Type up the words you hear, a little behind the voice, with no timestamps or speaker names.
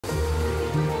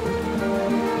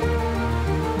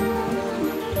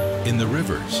In the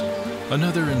rivers,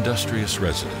 another industrious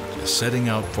resident is setting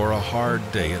out for a hard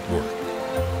day at work.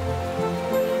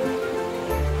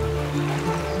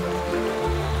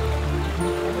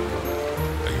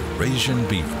 A Eurasian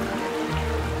beaver.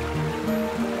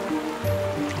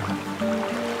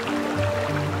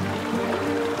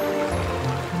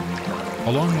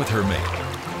 Along with her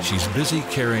mate, she's busy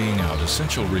carrying out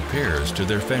essential repairs to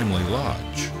their family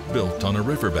lodge, built on a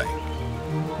riverbank.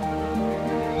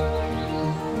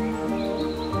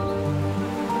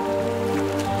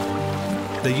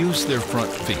 They use their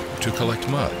front feet to collect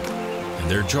mud and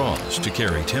their jaws to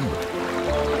carry timber.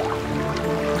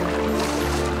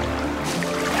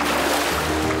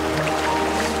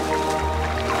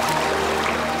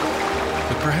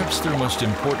 But perhaps their most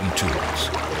important tools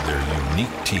are their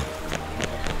unique teeth,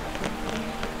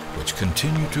 which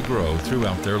continue to grow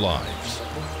throughout their lives.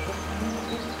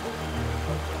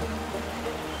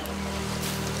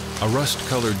 A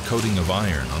rust-colored coating of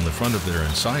iron on the front of their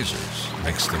incisors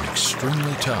makes them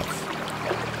extremely tough,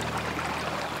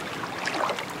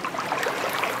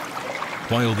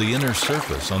 while the inner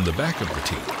surface on the back of the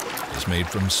teeth is made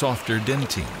from softer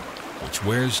dentine, which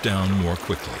wears down more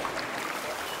quickly.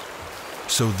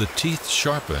 So the teeth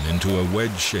sharpen into a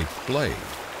wedge-shaped blade,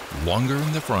 longer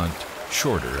in the front,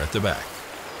 shorter at the back.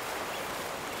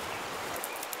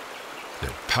 Their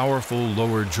powerful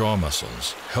lower jaw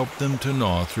muscles help them to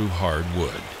gnaw through hard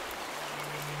wood.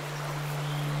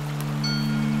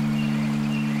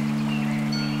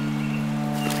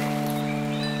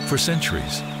 For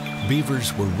centuries,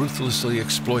 beavers were ruthlessly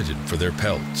exploited for their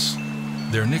pelts.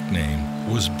 Their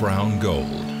nickname was brown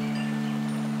gold.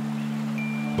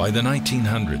 By the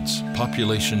 1900s,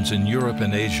 populations in Europe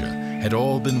and Asia had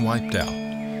all been wiped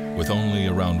out, with only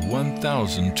around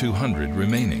 1,200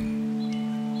 remaining.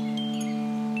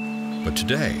 But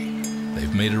today,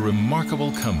 they've made a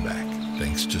remarkable comeback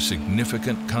thanks to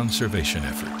significant conservation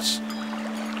efforts.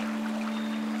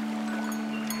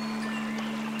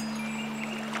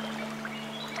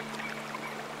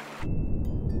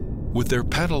 With their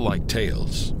paddle-like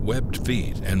tails, webbed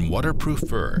feet, and waterproof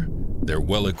fur, they're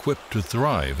well equipped to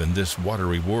thrive in this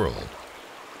watery world.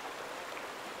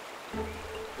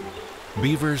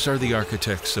 Beavers are the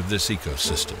architects of this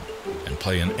ecosystem and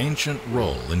play an ancient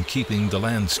role in keeping the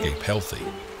landscape healthy.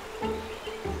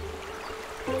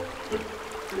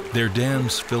 Their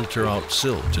dams filter out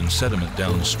silt and sediment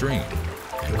downstream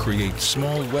and create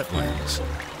small wetlands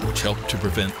which help to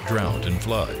prevent drought and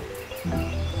flood.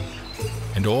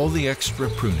 And all the extra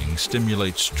pruning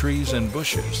stimulates trees and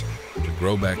bushes to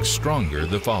grow back stronger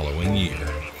the following year.